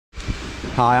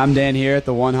Hi, I'm Dan here at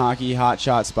the OneHockey Hot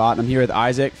Shot Spot. I'm here with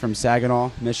Isaac from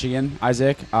Saginaw, Michigan.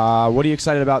 Isaac, what are you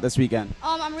excited about this weekend?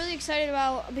 I'm really excited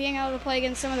about being able to play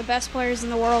against some of the best players in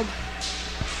the world.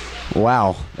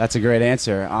 Wow, that's a great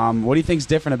answer. What do you think is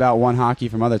different about OneHockey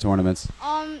from other tournaments?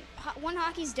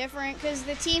 OneHockey's different because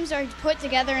the teams are put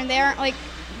together and they aren't like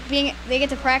they get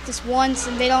to practice once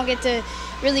and they don't get to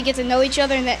really get to know each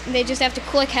other, and they just have to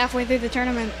click halfway through the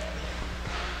tournament.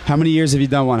 How many years have you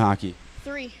done OneHockey?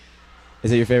 3.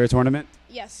 Is it your favorite tournament?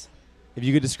 Yes. If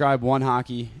you could describe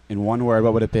OneHockey in one word,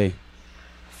 what would it be?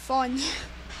 Fun.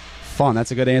 Fun,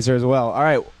 that's a good answer as well. All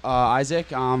right, Isaac,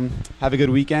 have a good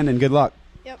weekend and good luck.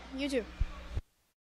 Yep, you too.